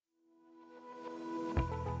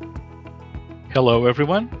Hello,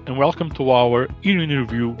 everyone, and welcome to our Union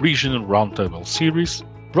Review Regional Roundtable series,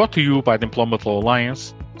 brought to you by the Employment Law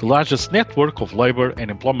Alliance, the largest network of labor and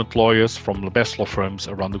employment lawyers from the best law firms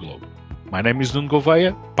around the globe. My name is Nuno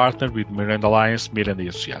Gouveia, partner with Miranda Alliance Miranda e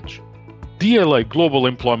Associados. The ELA Global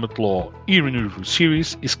Employment Law Union Review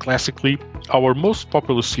series is classically our most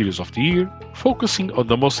popular series of the year, focusing on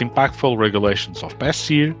the most impactful regulations of past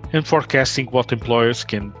year and forecasting what employers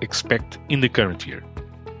can expect in the current year.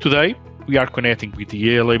 Today, we are connecting with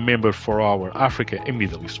the ELA member for our Africa and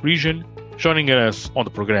Middle East region. Joining us on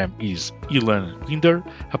the program is Ilan Linder,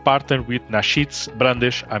 a partner with Nashitz,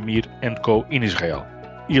 Brandes, Amir & Co. in Israel.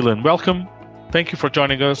 Ilan, welcome. Thank you for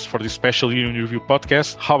joining us for this special Union Review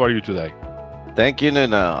podcast. How are you today? Thank you,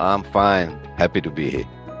 Nuno. I'm fine. Happy to be here.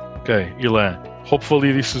 Okay, Ilan.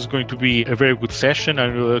 Hopefully this is going to be a very good session. I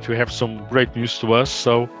know that you have some great news to us.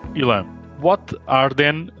 So, Ilan, what are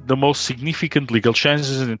then the most significant legal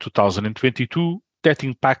changes in 2022 that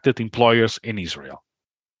impacted employers in Israel?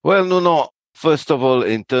 Well, Nuno, first of all,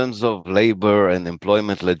 in terms of labor and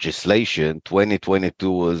employment legislation, 2022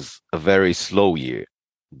 was a very slow year.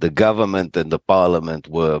 The government and the parliament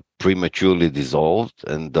were prematurely dissolved,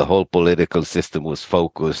 and the whole political system was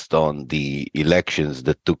focused on the elections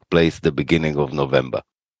that took place the beginning of November.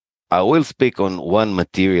 I will speak on one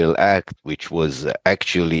material act which was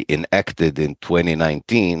actually enacted in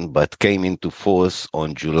 2019 but came into force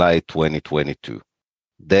on July 2022.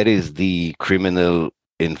 That is the Criminal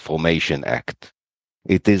Information Act.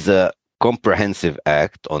 It is a comprehensive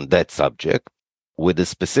act on that subject with a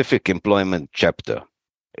specific employment chapter.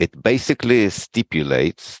 It basically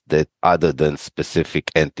stipulates that other than specific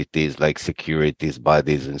entities like securities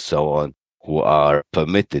bodies and so on, who are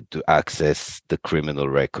permitted to access the criminal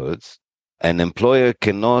records, an employer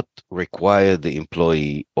cannot require the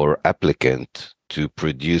employee or applicant to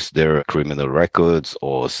produce their criminal records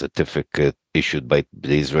or certificate issued by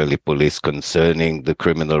the Israeli police concerning the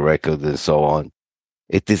criminal record and so on.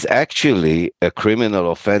 It is actually a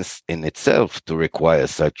criminal offense in itself to require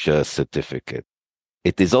such a certificate.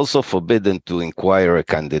 It is also forbidden to inquire a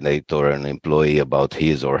candidate or an employee about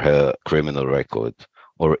his or her criminal record,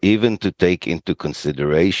 or even to take into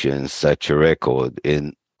consideration such a record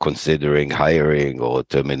in considering hiring or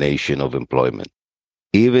termination of employment,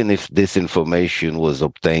 even if this information was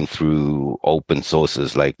obtained through open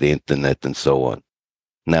sources like the internet and so on.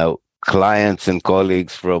 Now, clients and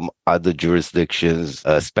colleagues from other jurisdictions,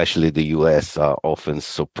 especially the US, are often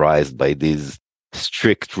surprised by these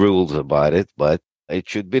strict rules about it, but it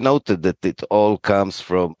should be noted that it all comes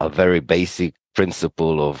from a very basic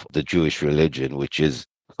principle of the Jewish religion, which is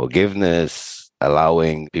forgiveness,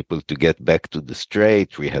 allowing people to get back to the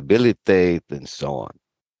straight, rehabilitate, and so on.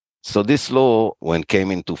 So this law, when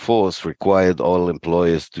came into force, required all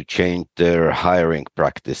employers to change their hiring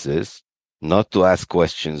practices, not to ask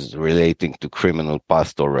questions relating to criminal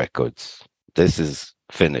past or records. This is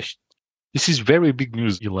finished. This is very big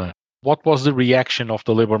news, Ilan. What was the reaction of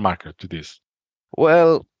the labor market to this?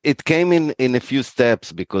 Well, it came in a few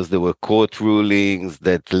steps because there were court rulings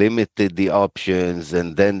that limited the options,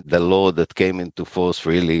 and then the law that came into force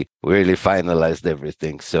really finalized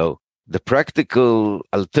everything. So the practical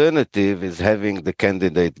alternative is having the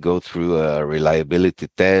candidate go through a reliability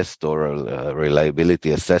test or a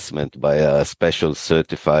reliability assessment by a special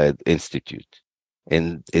certified institute.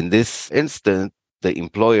 And in this instance, the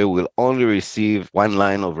employer will only receive one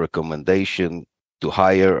line of recommendation to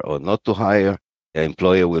hire or not to hire. The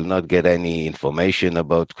employer will not get any information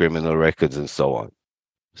about criminal records and so on.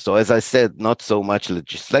 So as I said, not so much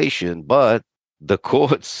legislation, but the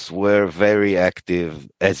courts were very active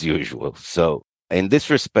as usual. So in this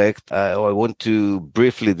respect, I want to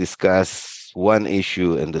briefly discuss one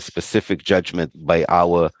issue and the specific judgment by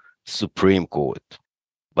our Supreme Court.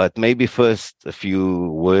 But maybe first a few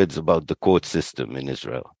words about the court system in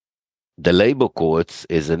Israel. The labor courts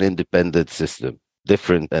is an independent system,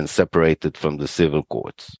 different and separated from the civil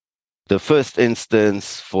courts. The first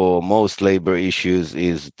instance for most labor issues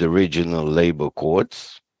is the regional labor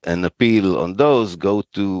courts. An appeal on those go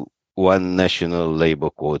to one national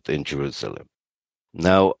labor court in Jerusalem.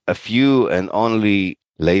 Now, a few and only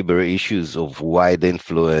labor issues of wide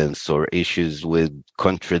influence or issues with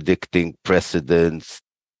contradicting precedents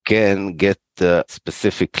can get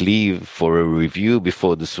specific leave for a review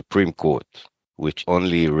before the Supreme Court, which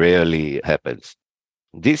only rarely happens.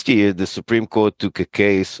 This year, the Supreme Court took a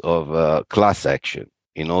case of class action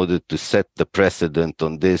in order to set the precedent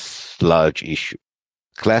on this large issue.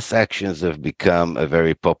 Class actions have become a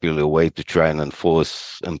very popular way to try and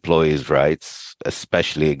enforce employees' rights,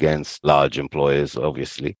 especially against large employers,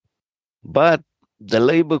 obviously. But The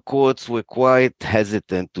labor courts were quite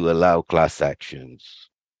hesitant to allow class actions.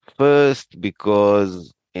 First,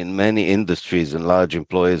 because in many industries and large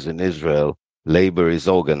employers in Israel, labor is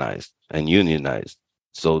organized and unionized.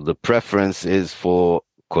 So the preference is for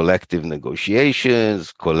collective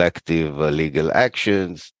negotiations, collective legal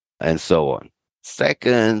actions, and so on.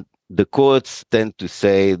 Second, the courts tend to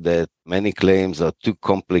say that many claims are too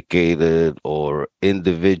complicated or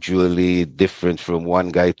individually different from one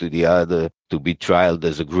guy to the other to be trialed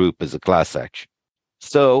as a group, as a class action.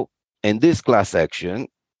 So, in this class action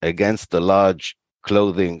against a large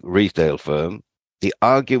clothing retail firm, the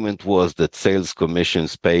argument was that sales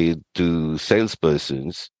commissions paid to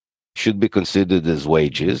salespersons should be considered as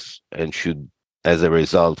wages and should, as a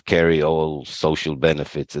result, carry all social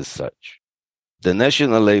benefits as such. The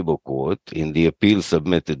National Labor Court, in the appeal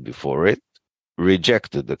submitted before it,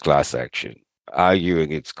 rejected the class action,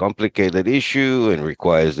 arguing it's a complicated issue and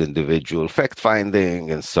requires individual fact-finding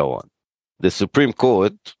and so on. The Supreme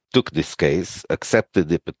Court took this case, accepted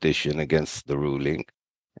the petition against the ruling,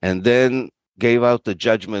 and then gave out a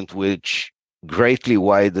judgment which greatly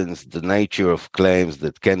widens the nature of claims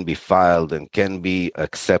that can be filed and can be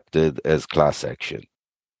accepted as class action.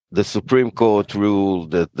 The Supreme Court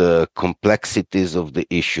ruled that the complexities of the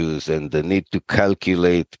issues and the need to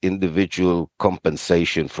calculate individual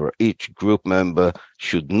compensation for each group member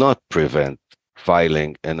should not prevent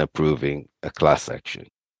filing and approving a class action.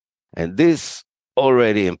 And this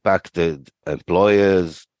already impacted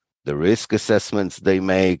employers, the risk assessments they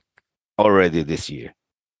make already this year.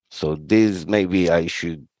 So these, maybe I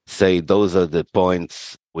should say, those are the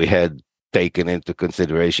points we had taken into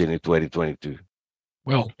consideration in 2022.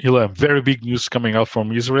 Well, Ilan, very big news coming out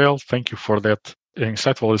from Israel. Thank you for that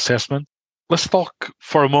insightful assessment. Let's talk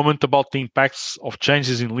for a moment about the impacts of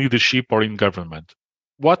changes in leadership or in government.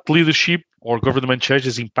 What leadership or government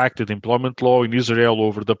changes impacted employment law in Israel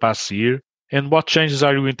over the past year, and what changes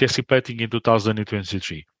are you anticipating in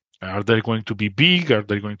 2023? Are they going to be big? Are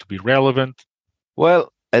they going to be relevant?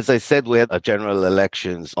 Well, as I said, we had a general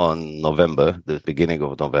elections on November, the beginning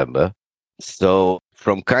of November. So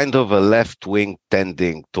from kind of a left-wing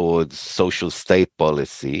tending towards social state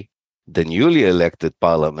policy, the newly elected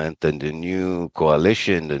parliament and the new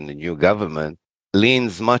coalition and the new government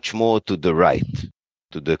leans much more to the right,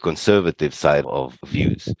 to the conservative side of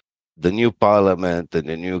views. The new parliament and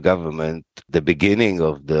the new government, the beginning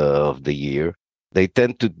of the year, they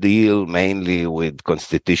tend to deal mainly with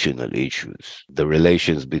constitutional issues, the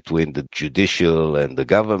relations between the judicial and the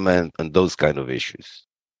government and those kind of issues.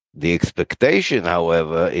 The expectation,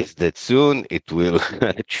 however, is that soon it will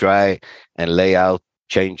try and lay out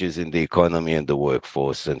changes in the economy and the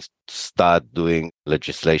workforce and start doing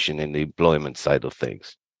legislation in the employment side of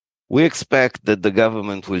things. We expect that the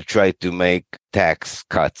government will try to make tax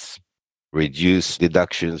cuts, reduce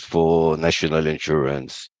deductions for national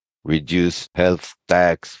insurance, reduce health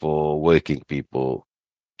tax for working people,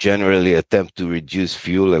 generally attempt to reduce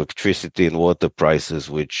fuel, electricity, and water prices,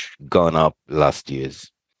 which gone up last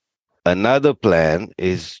years. Another plan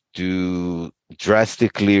is to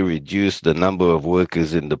drastically reduce the number of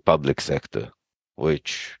workers in the public sector,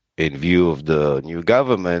 which, in view of the new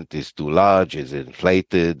government, is too large, is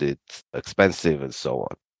inflated, it's expensive, and so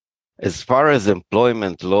on. As far as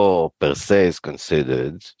employment law per se is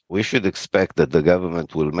considered, we should expect that the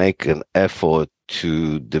government will make an effort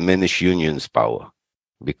to diminish unions' power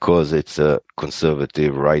because it's a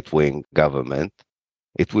conservative right-wing government.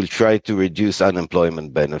 It will try to reduce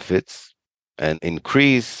unemployment benefits and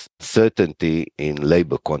increase certainty in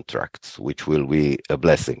labor contracts, which will be a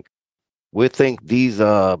blessing. We think these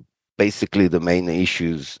are basically the main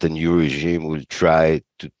issues the new regime will try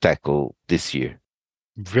to tackle this year.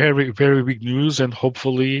 Very, very big news, and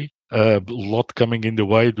hopefully a lot coming in the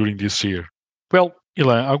way during this year. Well,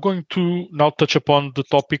 Ilan, I'm going to now touch upon the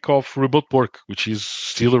topic of remote work, which is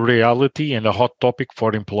still a reality and a hot topic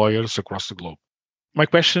for employers across the globe. My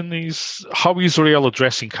question is, how is Israel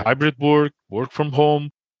addressing hybrid work, work from home,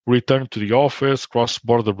 return to the office,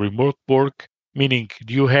 cross-border remote work? Meaning,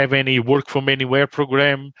 do you have any work from anywhere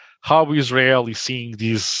program? How Israel is seeing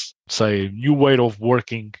this, say, new way of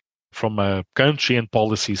working from a country and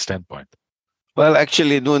policy standpoint? Well,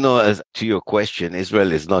 actually, Nuno, as to your question,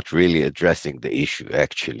 Israel is not really addressing the issue,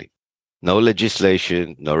 actually. No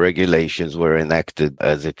legislation, no regulations were enacted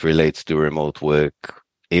as it relates to remote work,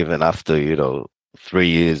 even after, 3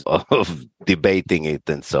 years of debating it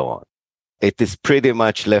and so on. It is pretty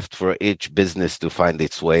much left for each business to find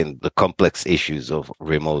its way in the complex issues of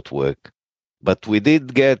remote work. But we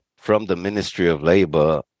did get from the Ministry of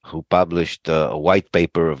Labor, who published a white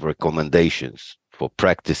paper of recommendations for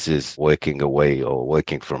practices working away or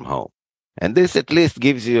working from home. And this at least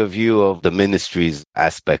gives you a view of the ministry's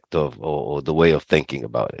aspect of or the way of thinking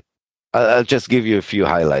about it. I'll just give you a few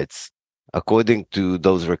highlights. According to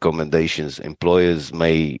those recommendations, employers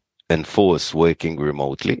may enforce working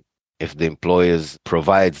remotely if the employers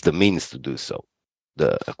provides the means to do so.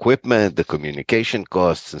 The equipment, the communication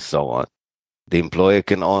costs, and so on. The employer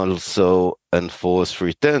can also enforce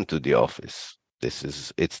return to the office. This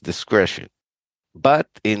is its discretion. But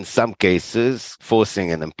in some cases,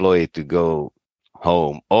 forcing an employee to go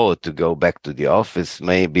home or to go back to the office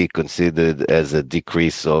may be considered as a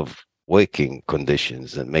decrease of working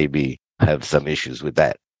conditions and maybe have some issues with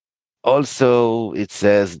that. Also, it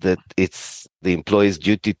says that it's the employee's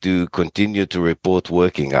duty to continue to report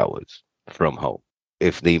working hours from home.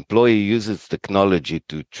 If the employee uses technology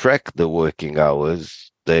to track the working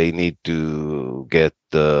hours, they need to get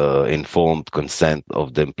the informed consent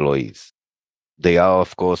of the employees. They are,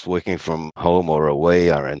 of course, working from home or away,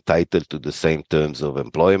 are entitled to the same terms of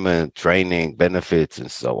employment, training, benefits, and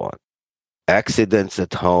so on. Accidents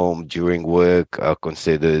at home during work are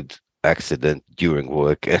considered accident during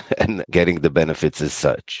work and getting the benefits as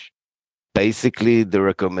such. Basically, the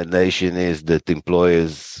recommendation is that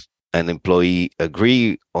employers and employee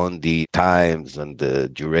agree on the times and the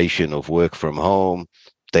duration of work from home,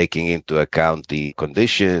 taking into account the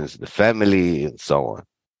conditions, the family, and so on.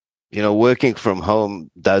 Working from home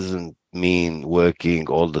doesn't mean working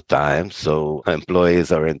all the time. So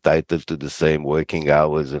employees are entitled to the same working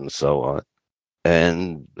hours and so on.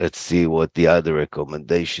 And let's see what the other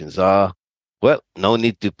recommendations are. Well, no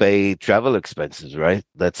need to pay travel expenses, right?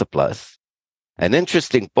 That's a plus. An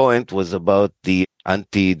interesting point was about the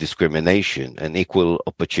anti-discrimination and equal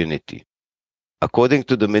opportunity. According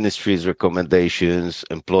to the ministry's recommendations,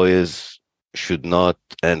 employers should not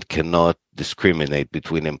and cannot discriminate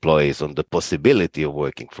between employees on the possibility of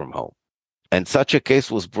working from home. And such a case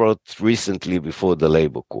was brought recently before the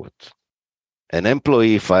labor court. An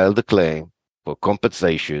employee filed a claim for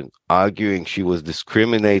compensation, arguing she was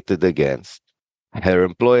discriminated against. Her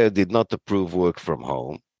employer did not approve work from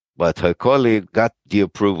home, but her colleague got the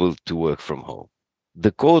approval to work from home.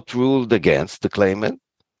 The court ruled against the claimant,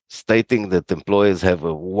 stating that employers have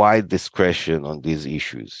a wide discretion on these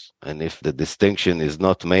issues. And if the distinction is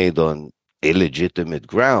not made on illegitimate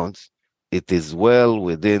grounds, it is well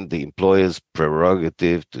within the employer's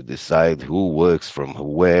prerogative to decide who works from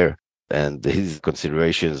where, and these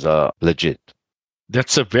considerations are legit.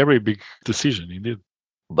 That's a very big decision indeed.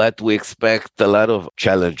 But we expect a lot of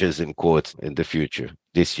challenges in court in the future,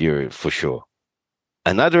 this year for sure.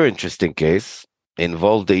 Another interesting case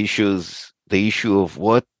involved the issue of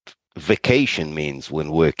what vacation means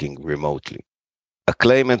when working remotely. A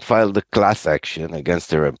claimant filed a class action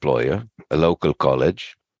against her employer, a local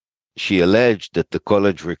college. She alleged that the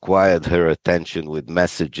college required her attention with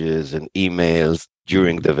messages and emails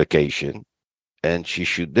during the vacation, and she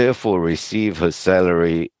should therefore receive her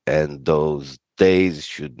salary, and those days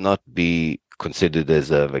should not be considered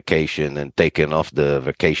as a vacation and taken off the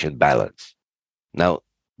vacation balance. Now,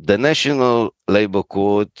 the National Labor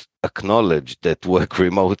Court acknowledged that work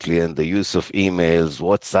remotely and the use of emails,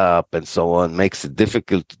 WhatsApp, and so on makes it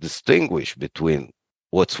difficult to distinguish between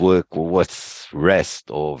what's work or what's rest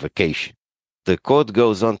or vacation. The court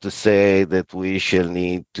goes on to say that we shall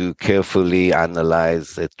need to carefully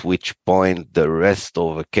analyze at which point the rest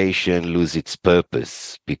or vacation lose its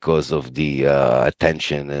purpose because of the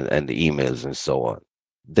attention and the emails and so on.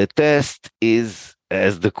 The test is,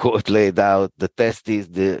 as the court laid out, the test is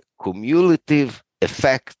the cumulative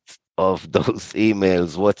effect of those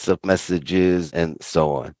emails, WhatsApp messages, and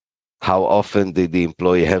so on. How often did the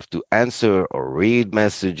employee have to answer or read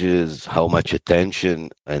messages? How much attention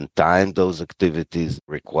and time those activities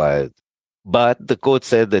required? But the court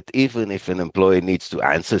said that even if an employee needs to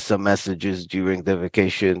answer some messages during the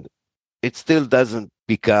vacation, it still doesn't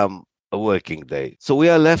become a working day. So we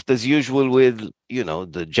are left as usual with,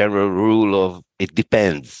 the general rule of it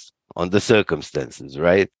depends on the circumstances,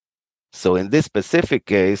 right? So in this specific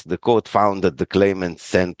case, the court found that the claimant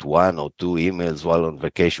sent 1 or 2 emails while on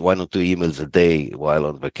vacation, 1 or 2 emails a day while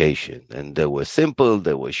on vacation. And they were simple,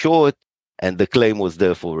 they were short, and the claim was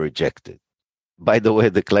therefore rejected. By the way,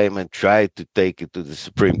 the claimant tried to take it to the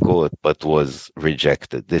Supreme Court, but was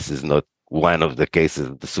rejected. This is not one of the cases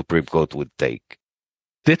the Supreme Court would take.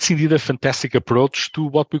 That's indeed a fantastic approach to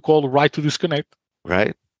what we call right to disconnect.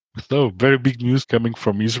 Right. So very big news coming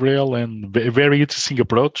from Israel and a very interesting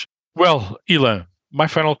approach. Well, Ilan, my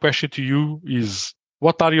final question to you is,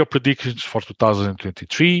 what are your predictions for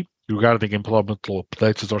 2023 regarding employment law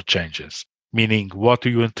updates or changes? Meaning, what do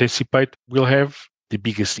you anticipate we'll have the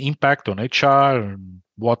biggest impact on HR and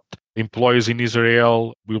what employees in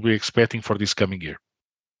Israel will be expecting for this coming year?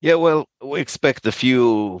 Yeah, well, we expect a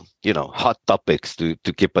few, hot topics to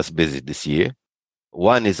keep us busy this year.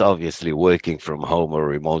 One is obviously working from home or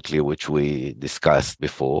remotely, which we discussed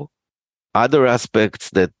before. Other aspects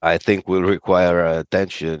that I think will require our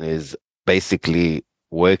attention is basically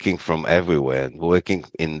working from everywhere and working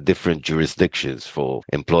in different jurisdictions for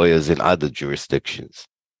employers in other jurisdictions.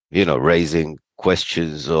 Raising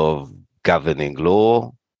questions of governing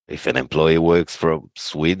law. If an employee works from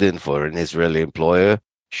Sweden for an Israeli employer,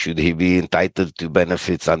 should he be entitled to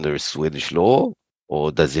benefits under Swedish law?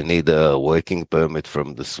 Or does he need a working permit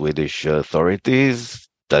from the Swedish authorities?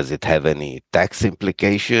 Does it have any tax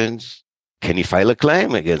implications? Can he file a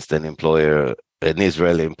claim against an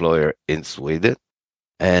Israeli employer in Sweden?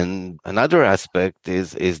 And another aspect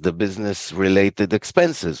is the business-related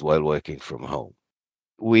expenses while working from home.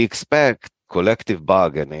 We expect collective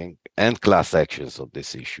bargaining and class actions on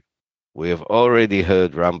this issue. We have already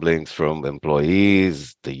heard rumblings from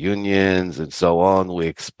employees, the unions, and so on. We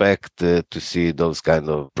expect to see those kind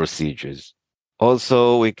of procedures.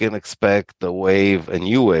 Also, we can expect a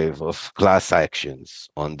new wave of class actions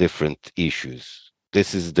on different issues.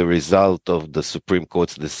 This is the result of the Supreme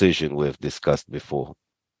Court's decision we've discussed before.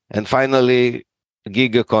 And finally,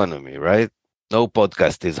 gig economy, right? No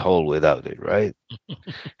podcast is whole without it, right?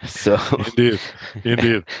 So,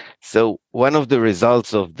 Indeed. So one of the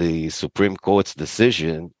results of the Supreme Court's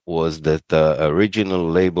decision was that a regional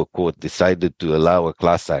labor court decided to allow a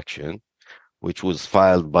class action, which was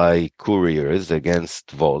filed by couriers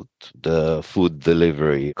against Volt, the food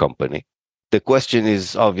delivery company. The question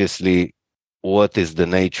is obviously, what is the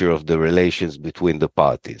nature of the relations between the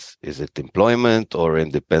parties? Is it employment or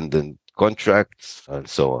independent contracts, and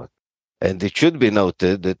so on? And it should be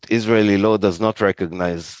noted that Israeli law does not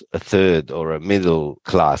recognize a third or a middle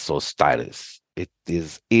class or status. It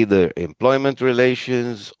is either employment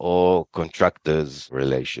relations or contractors'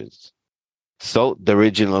 relations. So the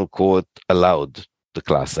regional court allowed the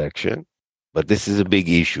class action. But this is a big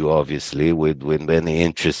issue, obviously, with many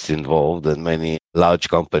interests involved and many large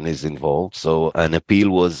companies involved. So an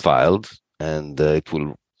appeal was filed, and it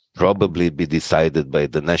will probably be decided by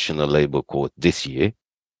the National Labor Court this year.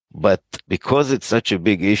 But because it's such a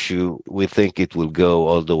big issue, we think it will go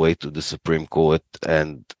all the way to the Supreme Court,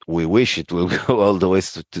 and we wish it will go all the way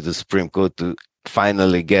to the Supreme Court to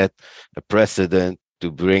finally get a precedent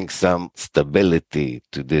to bring some stability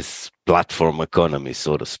to this platform economy,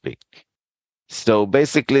 so to speak. So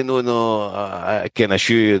basically, Nuno, I can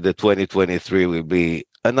assure you that 2023 will be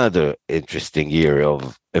another interesting year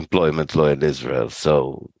of employment law in Israel.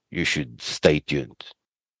 So you should stay tuned.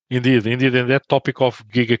 Indeed. And that topic of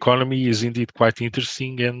gig economy is indeed quite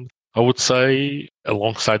interesting. And I would say,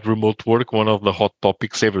 alongside remote work, one of the hot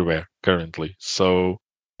topics everywhere currently. So,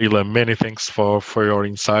 Ilan, many thanks for your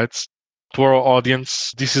insights. To our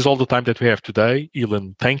audience, this is all the time that we have today.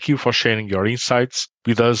 Ilan, thank you for sharing your insights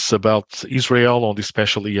with us about Israel on this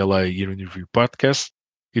special ELA Year in Review podcast.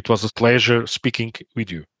 It was a pleasure speaking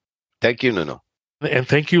with you. Thank you, Nuno. And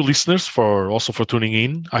thank you, listeners, for tuning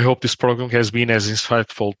in. I hope this program has been as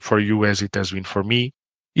insightful for you as it has been for me.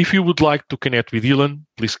 If you would like to connect with Ilan,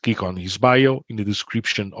 please click on his bio in the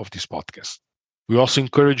description of this podcast. We also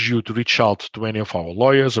encourage you to reach out to any of our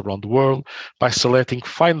lawyers around the world by selecting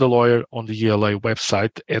Find a Lawyer on the ELA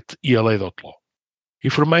website at ela.law.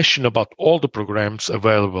 Information about all the programs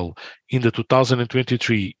available in the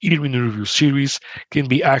 2023 Year in Review series can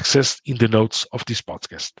be accessed in the notes of this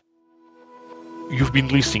podcast. You've been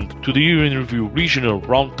listening to the Year in Review Regional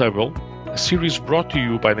Roundtable, a series brought to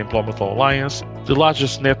you by the Employment Law Alliance, the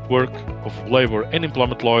largest network of labor and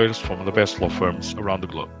employment lawyers from the best law firms around the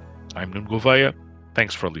globe. I'm Nuno Gouveia.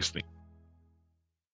 Thanks for listening.